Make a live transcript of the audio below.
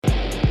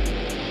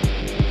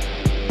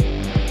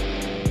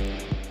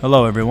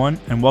Hello everyone,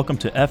 and welcome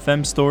to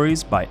FM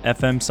Stories by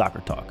FM Soccer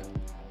Talk.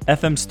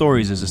 FM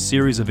Stories is a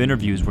series of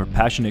interviews where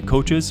passionate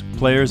coaches,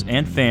 players,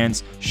 and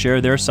fans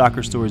share their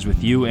soccer stories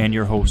with you and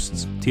your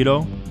hosts,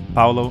 Tito,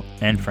 Paulo,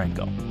 and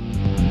Franco.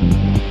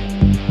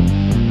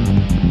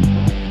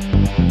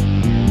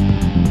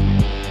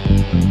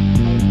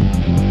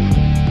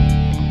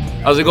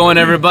 How's it going,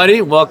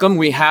 everybody? Welcome.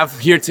 We have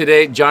here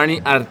today Johnny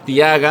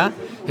Arteaga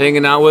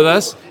hanging out with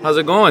us. How's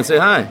it going? Say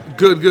hi.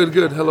 Good.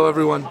 Hello,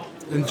 everyone.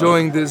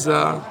 Enjoying this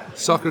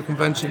soccer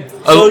convention.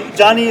 So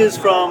Johnny is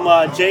from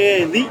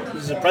JA Elite.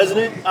 He's the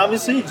president,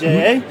 obviously,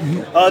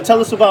 JA. Tell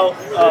us about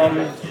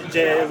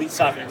JA Elite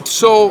Soccer.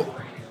 So,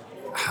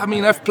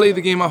 I've played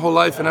the game my whole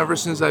life, and ever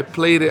since I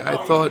played it,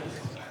 I thought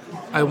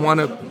I want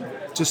to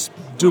just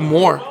do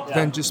more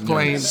than just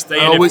playing.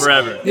 Stay in it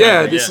forever.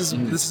 This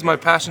is my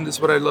passion. This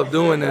is what I love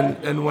doing.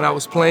 And when I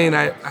was playing,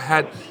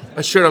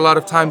 I shared a lot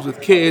of times with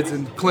kids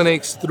and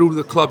clinics through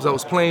the clubs I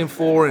was playing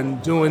for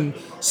and doing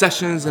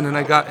sessions, and then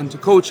I got into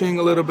coaching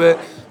a little bit,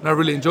 and I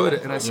really enjoyed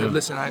it. And I said,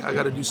 listen, I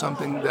got to do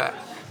something that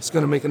is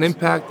going to make an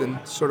impact and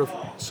sort of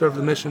serve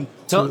the mission.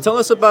 Tell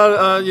us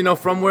about,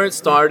 from where it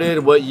started,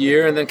 what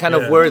year, and then kind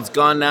of where it's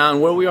gone now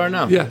and where we are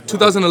now. Yeah,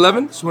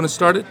 2011 is when it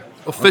started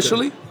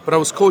officially, but I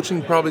was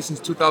coaching probably since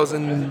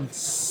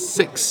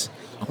 2006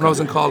 when I was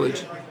in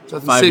college.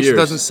 2006,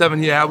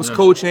 2007, I was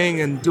coaching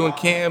and doing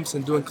camps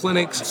and doing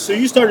clinics. So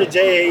you started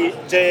JA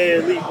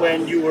Elite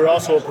when you were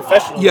also a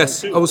professional?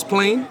 Yes, I was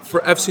playing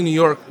for FC New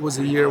York was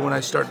the year when I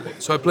started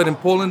it. So I played in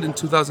Poland in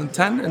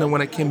 2010, and then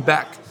when I came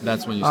back,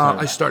 that's when you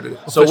started. I started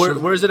it. So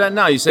where is it at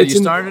now? You said you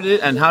started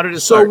it, and how did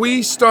it start? So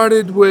we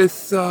started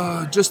with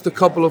just a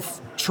couple of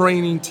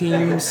training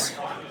teams,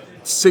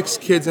 6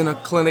 kids in a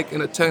clinic,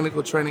 in a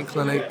technical training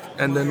clinic,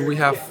 and then we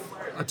have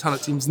a ton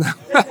of teams now,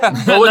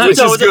 which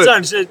is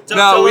good.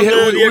 Now we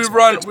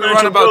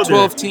run about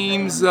 12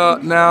 teams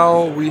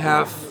now. We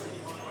have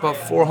about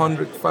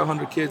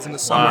 500 kids in the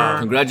summer. Wow.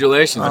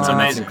 Congratulations! That's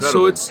amazing.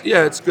 So it's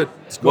good.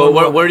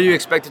 Where do you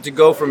expect it to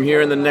go from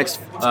here in the next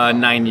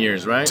 9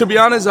 years? Right. To be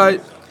honest, I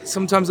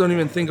sometimes don't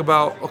even think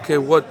about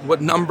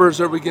what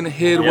numbers are we going to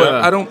hit.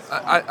 Yeah.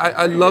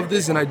 I love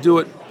this, and I do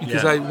it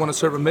because I want to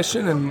serve a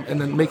mission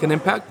and then make an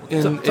impact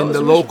in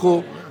the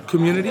local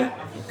community.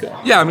 Okay.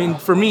 Yeah,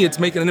 for me, it's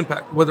making an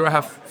impact. Whether I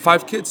have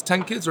 5 kids,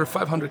 10 kids, or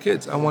 500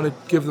 kids, I want to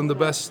give them the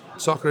best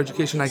soccer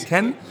education I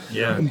can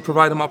and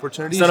provide them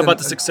opportunities. It's not about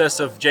the success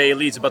of JA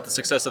Elite, it's about the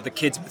success of the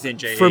kids within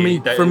JA. For me,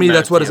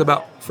 that's what it's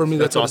about. For me,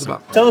 that's what it's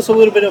about. Tell us a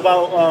little bit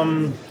about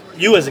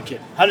you as a kid.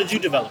 How did you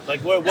develop? I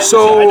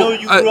know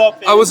you grew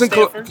up in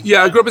Stanford.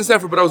 I grew up in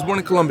Stanford, but I was born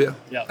in Colombia.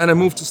 Yeah. And I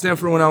moved to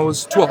Stanford when I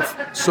was 12.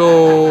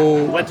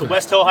 So went to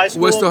West Hill High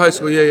School? West Hill High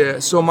School, yeah.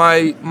 So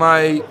my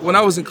when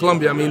I was in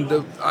Colombia,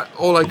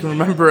 all I can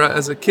remember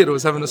as a kid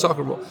was having a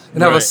soccer ball.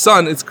 And I have a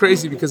son. It's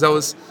crazy because I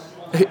was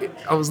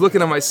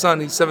looking at my son.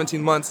 He's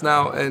 17 months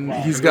now, and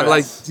he's got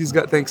like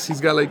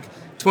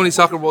 20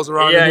 soccer balls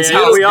around in his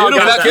house.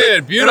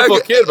 Beautiful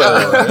kid,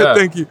 by the way. Yeah.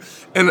 Thank you.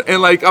 And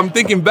I'm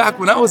thinking back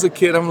when I was a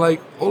kid, I'm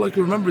like, all I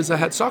can remember is I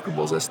had soccer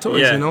balls as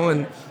toys,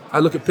 and I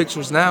look at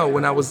pictures now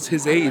when I was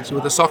his age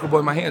with a soccer ball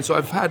in my hand. So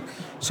I've had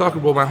soccer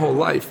ball my whole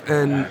life,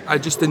 and I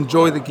just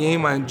enjoy the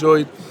game. I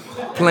enjoyed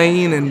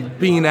playing and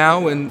being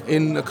out, and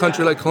in a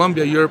country like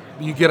Colombia, you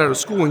get out of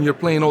school and you're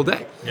playing all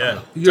day.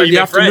 Yeah. You're in the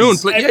afternoon.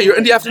 You're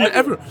in the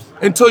afternoon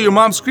until your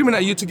mom's screaming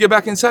at you to get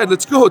back inside.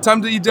 Let's go.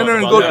 Time to eat dinner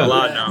and go.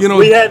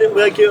 We had,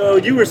 like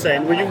you were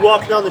saying, where you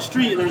walk down the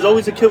street and there's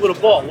always a kid with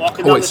a ball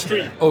walking down the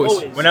street.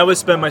 Always. When I would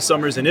spend my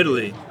summers in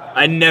Italy,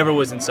 I never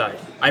was inside.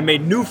 I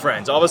made new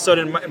friends. All of a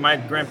sudden, my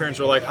grandparents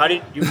were like, "How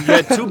did you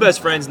had 2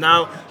 best friends?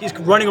 Now he's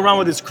running around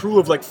with his crew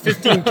of like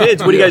 15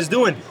 kids. What are you guys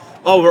doing?"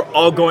 Oh, we're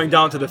all going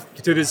down to this.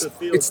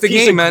 It's the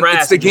game, man.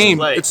 It's the game.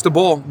 It's the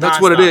ball.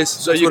 That's what it is.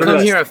 So you come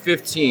here at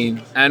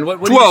 15, and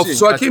what 12. Do you see?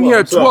 So I came here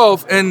at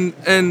 12, and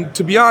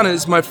to be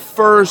honest,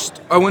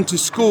 I went to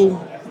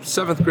school,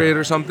 7th grade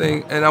or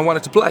something, and I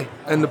wanted to play.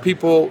 And the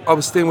people I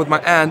was staying with, my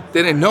aunt,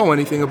 they didn't know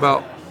anything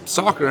about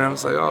soccer, and I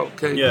was like, oh,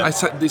 okay. Yeah.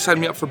 They signed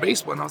me up for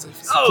baseball, and I was like,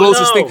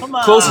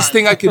 closest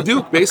thing I could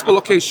do, baseball.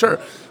 Okay, sure.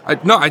 I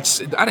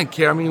didn't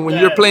care. When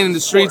you're playing in the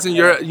streets and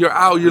you're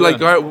out, you're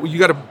like, all right, you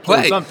got to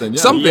play something.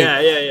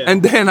 Yeah.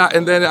 And then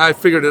I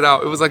figured it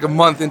out. It was like a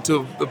month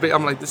into the.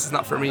 I'm like, this is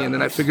not for me. And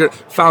then I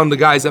found the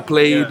guys that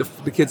played,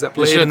 the kids that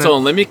played. You should have told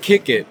them, let me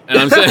kick it. And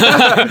I'm saying,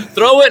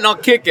 throw it and I'll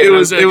kick it.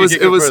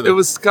 It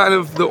was kind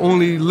of the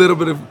only little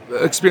bit of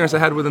experience I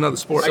had with another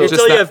sport. I can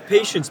tell you have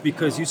patience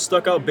because you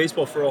stuck out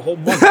baseball for a whole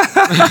month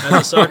as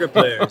a soccer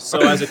player. So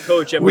as a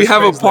coach, we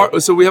have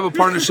a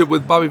partnership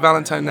with Bobby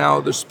Valentine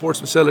now, the sports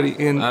facility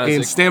in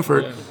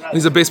Stanford. Yeah.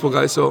 He's a baseball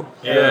guy, so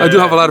I do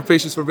have a lot of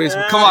patience for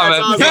baseball. Come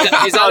on, man.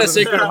 He's on a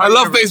secret. I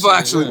love baseball,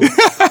 actually.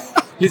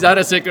 He's out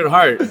of Sacred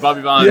Heart,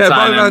 Bobby Valentine. Yeah,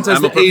 Bobby Valentine's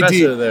I'm a the AD.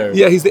 professor there.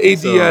 Yeah, he's the AD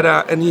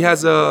So- and he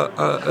has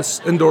a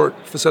indoor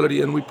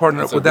facility, and we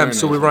partner up with them, very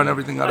so we nice. run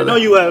everything out I of know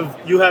there.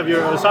 you have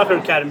your soccer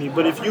academy,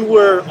 but if you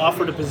were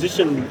offered a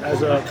position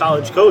as a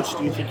college coach,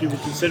 do you think you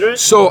would consider it?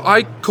 So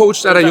I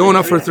coached at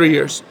Iona for 3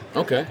 years.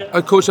 Okay.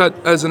 I coached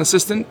as an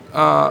assistant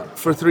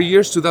for 3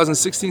 years,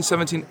 2016,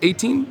 17,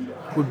 18.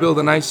 We built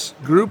a nice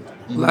group.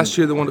 Last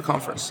year they won the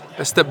conference.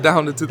 I stepped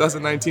down the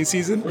 2019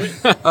 season.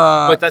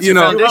 But that's your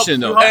foundation,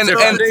 though. you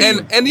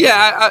helped And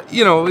yeah,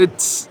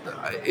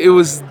 it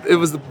was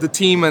the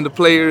team and the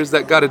players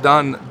that got it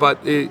done. But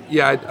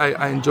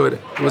I enjoyed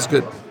it. It was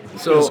good.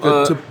 So It was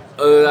good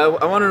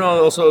I want to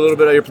know also a little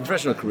bit of your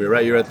professional career,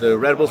 right? You're at the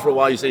Red Bulls for a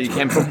while. You say you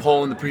came from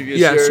Poland the previous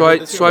Yeah, year. so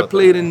Let's hear I about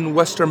played in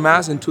Western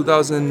Mass in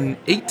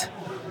 2008,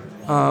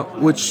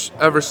 which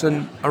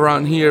Everson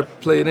around here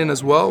played in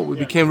as well. We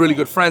became really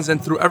good friends,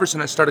 and through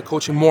Everson I started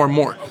coaching more and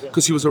more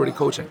because he was already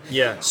coaching.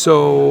 Yeah.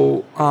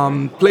 So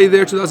played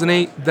there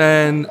 2008.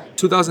 Then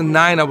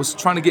 2009 I was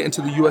trying to get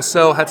into the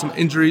USL, had some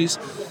injuries,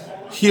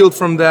 healed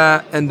from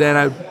that, and then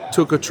I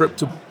took a trip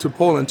to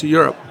Poland, to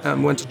Europe,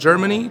 and went to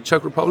Germany,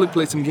 Czech Republic,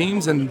 played some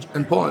games in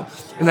Poland,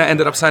 and I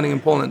ended up signing in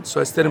Poland. So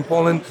I stayed in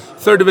Poland,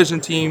 third division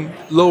team,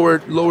 lower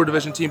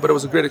division team, but it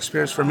was a great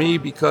experience for me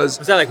because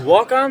Was that like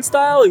walk-on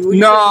style?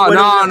 no,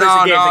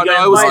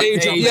 it was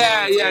agents.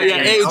 Yeah,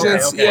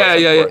 agents.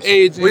 Okay.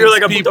 Agents. Well, you're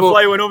like a booked people.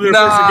 flight, went over there,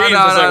 played some games.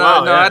 I was like,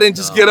 wow, No, yeah. I didn't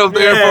just get up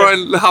there for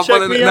and hop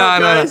Check on me it. out,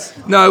 No. guys.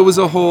 No, it was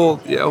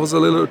it was a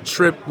little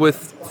trip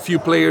with few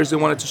players they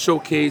wanted to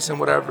showcase and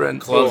whatever. And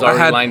Clubs I already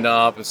had, lined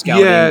up,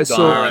 scouting yeah,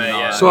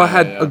 done. so I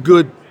had a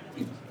good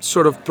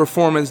sort of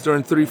performance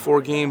during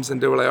 3-4 games, and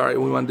they were like, all right,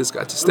 we want this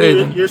guy to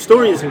stay. Your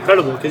story is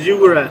incredible because you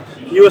were at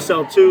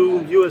USL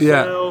 2,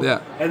 USL, Yeah.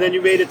 and then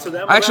you made it to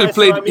them. I actually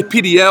played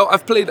PDL.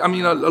 I've played,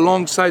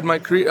 alongside my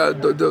career,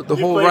 the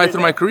whole played right in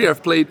through my career,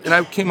 I've played, and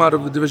I came out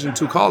of the Division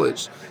II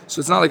college. So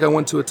it's not like I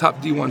went to a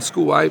top D1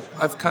 school.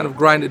 I've kind of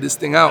grinded this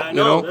thing out, I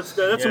know. That's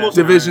the most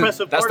Division-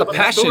 impressive That's part the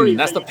about story, passion.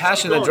 That's that the you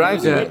passion keep that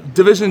going. drives you. Yeah,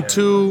 Division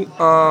II,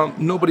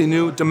 nobody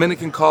knew.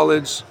 Dominican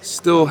college,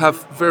 still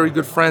have very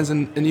good friends,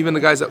 and even the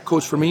guys that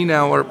coach for me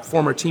now are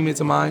former teammates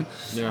of mine.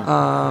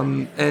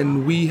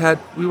 And we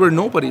were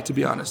nobody, to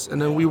be honest.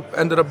 And then we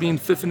ended up being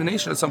fifth in the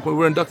nation at some point. We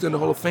were inducted in the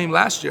Hall of Fame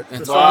last year.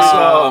 That's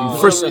awesome.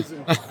 First,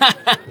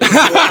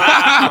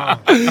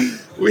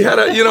 we had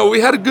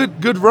a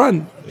good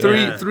run.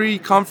 Three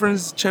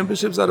conference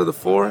championships out of the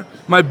 4.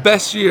 My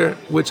best year,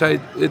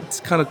 it's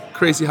kind of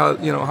crazy how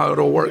it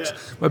all works.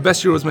 My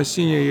best year was my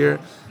senior year.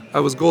 I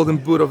was Golden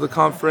Boot of the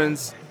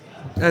conference,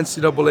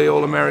 NCAA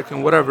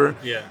All-American, whatever.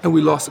 Yeah. And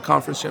we lost the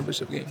conference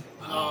championship game.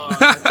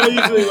 That's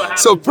usually what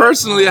So happens.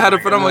 personally, I had a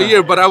phenomenal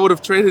year, but I would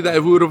have traded that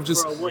if we would have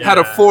just had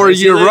a See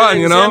 4-year that- run,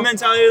 see you that know?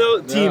 mentality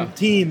though?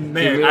 Team,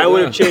 man. Team, I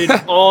would have yeah.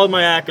 traded all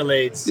my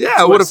accolades. Yeah,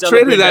 I to would have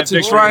celebrate traded that to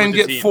victory try with and the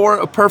get team.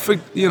 a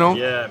perfect, Yeah,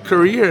 man.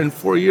 career in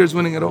 4 years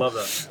winning it all. Love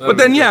that. But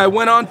then, I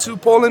went on to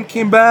Poland,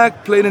 came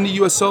back, played in the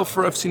USL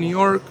for FC New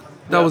York.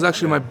 That was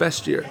actually my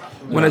best year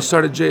when I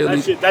started J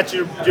Elite. That's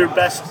your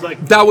best. Like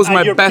That was at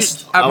my your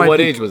best peak. at At my what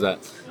peak. age was that?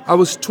 I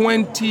was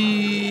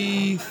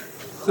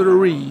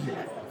 23,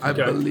 I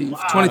believe.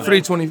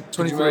 23,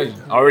 23.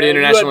 Already And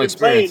you had international been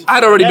experience. playing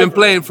I'd already been forever.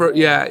 playing for,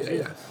 yeah.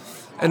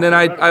 And then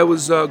I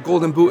was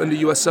Golden Boot in the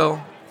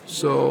USL.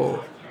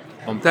 So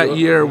that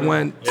year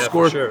went Yeah, for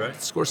scored sure, right?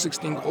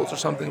 16 goals or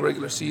something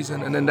regular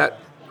season, and then that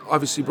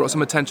obviously brought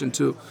some attention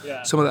to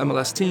some of the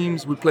MLS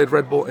teams. We played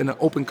Red Bull in an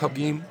Open Cup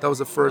game. That was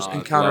the first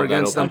encounter love that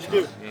against them.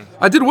 Open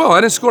I did well.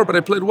 I didn't score, but I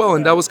played well,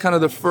 and that was kind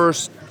of the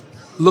first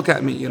look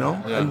at me,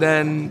 And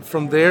then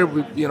from there,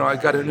 I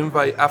got an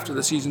invite after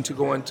the season to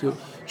go into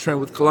train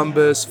with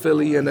Columbus,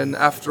 Philly, and then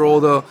after all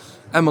the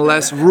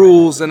MLS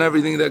rules and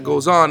everything that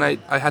goes on, I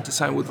had to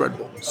sign with Red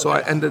Bull. So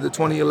I ended the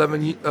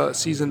 2011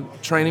 season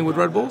training with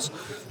Red Bulls,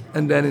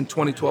 and then in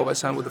 2012 I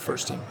signed with the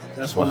first team.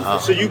 That's wonderful.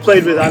 So you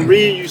played with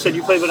Henri. You said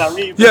you played with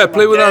Henri. You Yeah,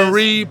 played with Marquez.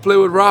 Henri, played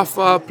with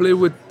Rafa, played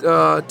with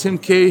Tim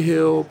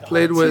Cahill,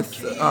 played with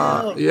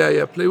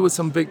played with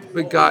some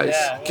big guys.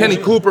 Yeah. Kenny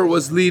Cooper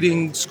was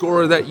leading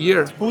scorer that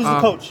year. Who was the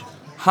coach?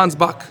 Hans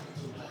Bach,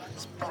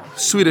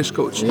 Swedish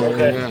coach.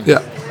 Okay.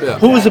 Yeah.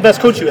 Who was the best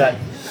coach you had?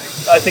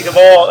 I think of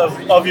all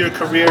of your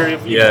career,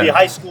 if you could be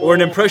high school Or an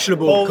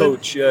impressionable Poland.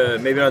 coach.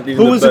 Maybe not even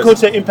Who the was best. the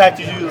coach that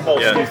impacted you the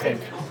most? Yeah. Do you think?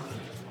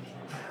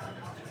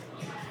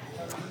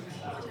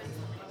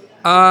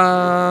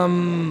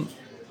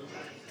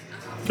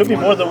 Could be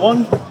more than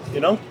one.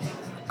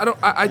 I don't.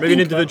 I Maybe an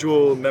think.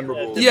 individual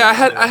memorable. Yeah,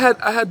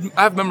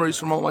 I have memories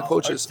from all my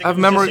coaches. I have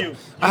It was just memory. you.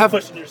 I have.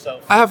 pushing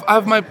yourself. I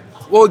have my.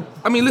 Well,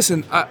 I mean,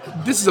 listen.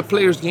 This is a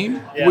player's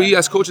game. Yeah. We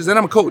as coaches, and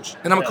I'm a coach,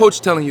 and I'm a coach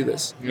telling you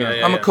this. I'm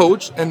a yeah.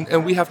 coach,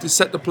 and we have to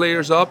set the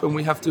players up, and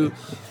we have to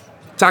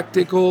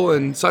tactical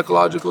and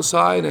psychological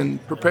side,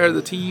 and prepare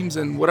the teams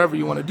and whatever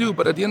you want to do.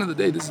 But at the end of the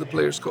day, this is the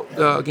players'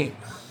 game.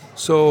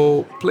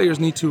 So players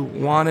need to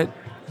want it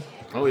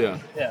Oh yeah.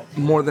 Yeah.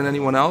 more than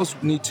anyone else.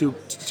 Need to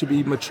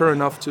be mature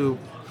enough to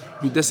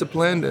be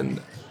disciplined and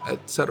et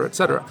cetera, et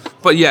cetera.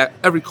 But yeah,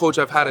 every coach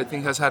I've had, I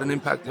think, has had an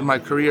impact in my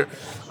career.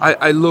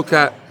 I look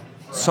at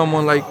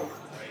someone like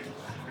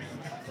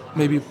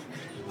maybe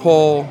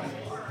Paul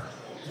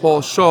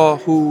Shaw,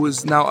 who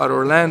is now at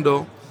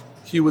Orlando.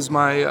 He was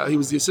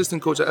the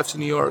assistant coach at FC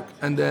New York,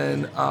 and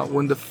then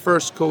when the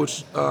first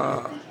coach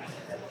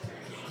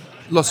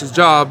lost his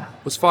job,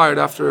 was fired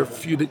after a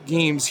few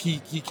games,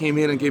 he came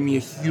in and gave me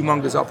a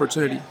humongous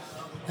opportunity,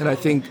 and I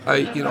think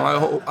I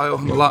owe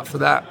him a lot for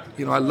that.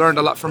 I learned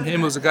a lot from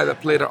him. He was a guy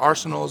that played at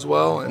Arsenal as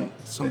well and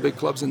some big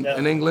clubs in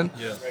England,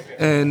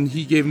 and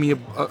he gave me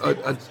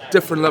a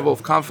different level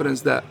of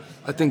confidence that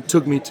I think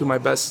took me to my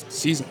best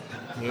season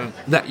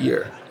that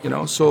year.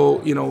 So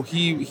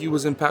he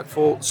was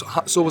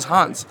impactful. So was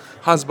Hans.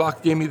 Hans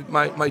Bach gave me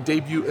my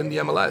debut in the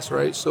MLS,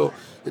 right? So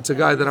it's a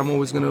guy that I'm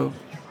always gonna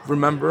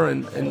remember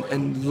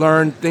and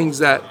learn things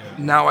that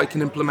now I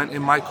can implement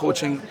in my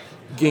coaching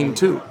game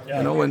too.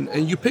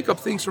 And you pick up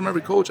things from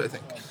every coach, I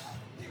think.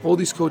 All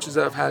these coaches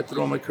that I've had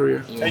throughout my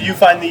career. And you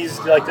find these,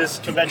 like this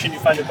convention, you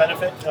find a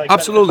benefit?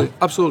 Absolutely.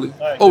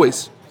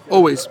 Right.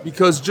 Always.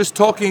 Because just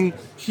talking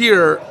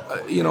here,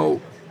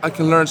 I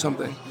can learn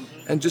something.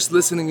 And just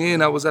listening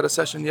in, I was at a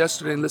session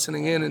yesterday and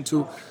listening in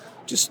into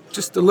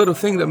just a little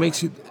thing that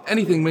makes you,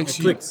 anything makes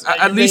you,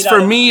 at least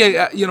for me,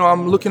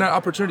 I'm looking at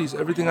opportunities.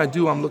 Everything I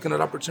do, I'm looking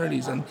at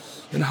opportunities and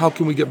how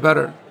can we get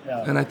better?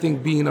 Yeah. And I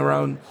think being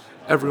around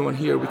everyone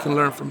here, we can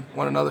learn from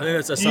one another. I think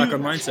that's a soccer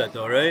mindset,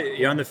 though, right?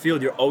 You're on the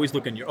field, you're always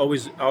looking, you're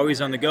always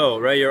on the go,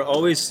 right? You're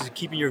always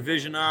keeping your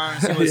vision on,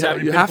 seeing what's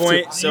happening,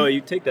 pinpoint. So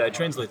you take that, it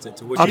translates it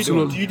to what you're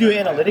doing. Do you do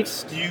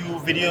analytics? Do you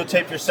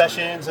videotape your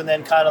sessions and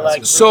then kind of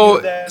like so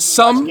review them,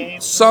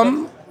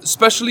 some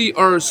especially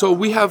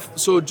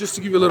so just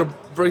to give you a little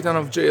breakdown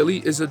of J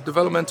Elite is a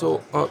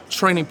developmental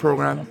training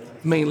program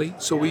mainly.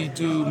 So we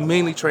do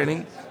mainly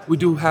training. We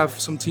do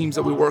have some teams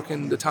that we work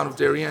in the town of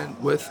Darien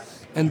with.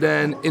 And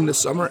then in the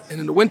summer and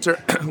in the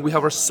winter, we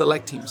have our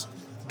select teams.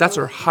 That's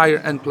our higher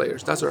end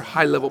players. That's our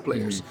high level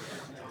players.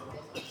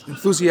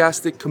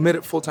 Enthusiastic,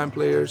 committed full-time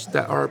players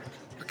that are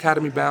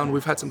academy bound.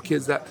 We've had some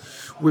kids that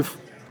we've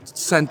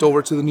sent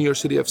over to the New York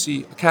City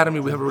FC Academy.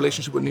 We have a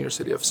relationship with New York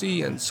City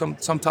FC, and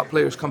some top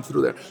players come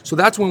through there. So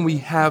that's when we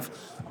have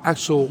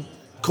actual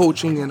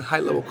coaching and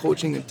high-level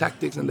coaching and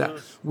tactics and that.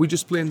 We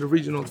just played in the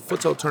regional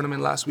futsal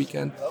tournament last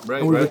weekend.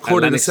 Right, and we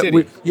recorded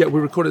we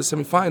recorded the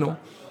semifinal.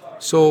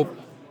 So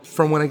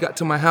from when I got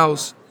to my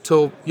house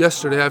till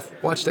yesterday, I've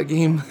watched that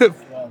game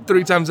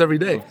 3 times every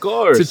day. Of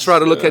course. To try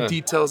to look at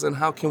details and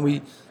how can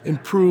we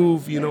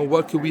improve,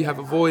 what could we have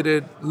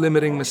avoided,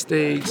 limiting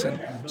mistakes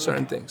and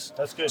certain things.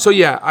 That's good. So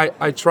yeah,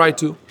 I try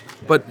to,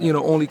 but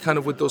only kind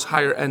of with those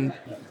higher end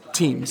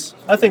teams.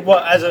 I think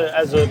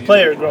as a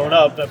player growing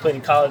up, I played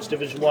in college,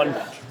 Division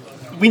I.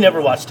 We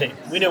never watched tape.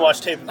 We didn't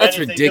watch tape of That's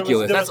anything.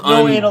 ridiculous. There was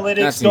no analytics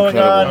that's going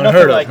incredible. on,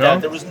 nothing like that.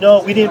 There was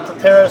we didn't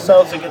prepare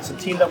ourselves against a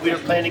team that we were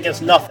playing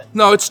against, nothing.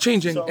 No, it's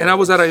changing. And I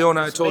was at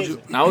Iona, I told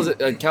you. I was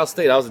at Cal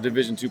State. I was a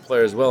Division II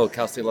player as well,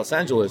 Cal State Los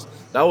Angeles.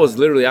 That was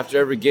literally after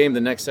every game, the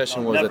next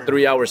session was a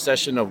 3-hour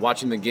session of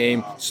watching the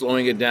game,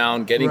 slowing it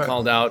down, getting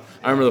called out.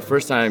 I remember the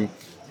first time,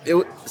 it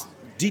was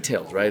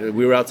details, right?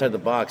 We were outside the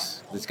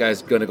box. This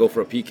guy's going to go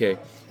for a PK.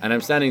 And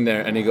I'm standing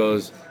there, and he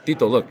goes,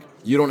 Tito, look,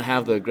 you don't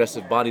have the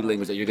aggressive body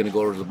language that you're going to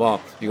go over the ball.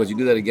 He goes, you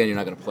do that again, you're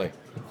not going to play.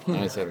 And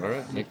I said, all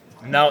right.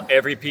 Now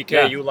every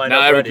PK you line up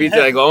now every ready.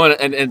 PK I go,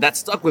 and that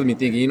stuck with me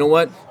thinking, you know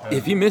what?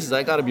 If he misses,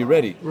 I got to be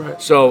ready.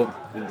 Right. So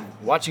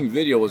watching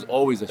video was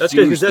always a That's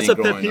good, huge because thing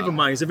that's a pet peeve of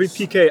mine. Because every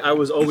PK, I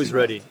was always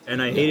ready, and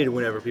I hated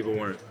whenever people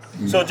weren't.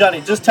 So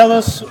Johnny, just tell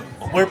us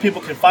where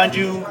people can find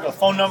you, a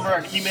phone number,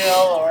 an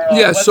email, or a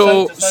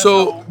website.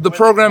 So the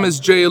program is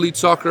J Elite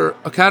Soccer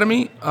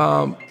Academy.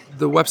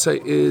 The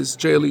website is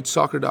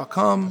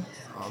jelitesoccer.com.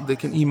 They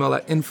can email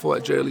at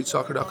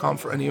info@jelitesoccer.com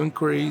for any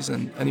inquiries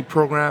and any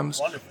programs.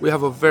 Wonderful. We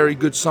have a very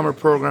good summer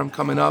program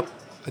coming up.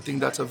 I think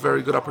that's a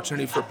very good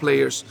opportunity for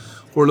players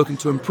who are looking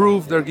to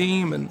improve their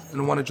game and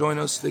want to join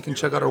us. They can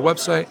check out our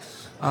website,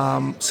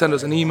 send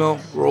us an email.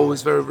 We're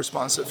always very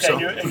responsive. Okay, So.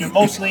 and you're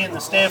mostly in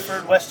the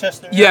Stanford,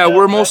 Westchester area? Yeah,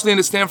 we're mostly in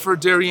the Stanford,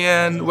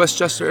 Darien,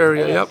 Westchester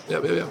area.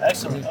 Yep.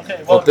 Excellent.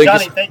 Okay, well, thank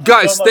Johnny, you. thank you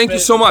Guys, so much. thank you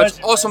so much.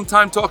 Pleasure. Awesome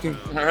time talking.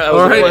 All right, it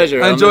was a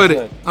pleasure. I enjoyed I'm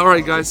it. All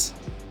right, guys.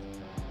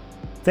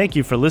 Thank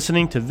you for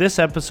listening to this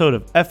episode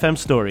of FM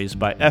Stories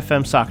by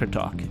FM Soccer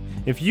Talk.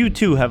 If you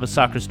too have a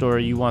soccer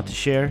story you want to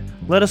share,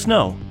 let us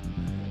know.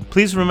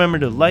 Please remember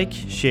to like,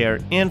 share,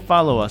 and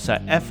follow us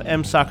at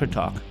FM Soccer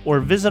Talk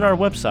or visit our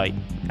website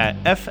at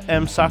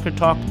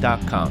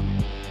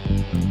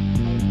fmsoccertalk.com.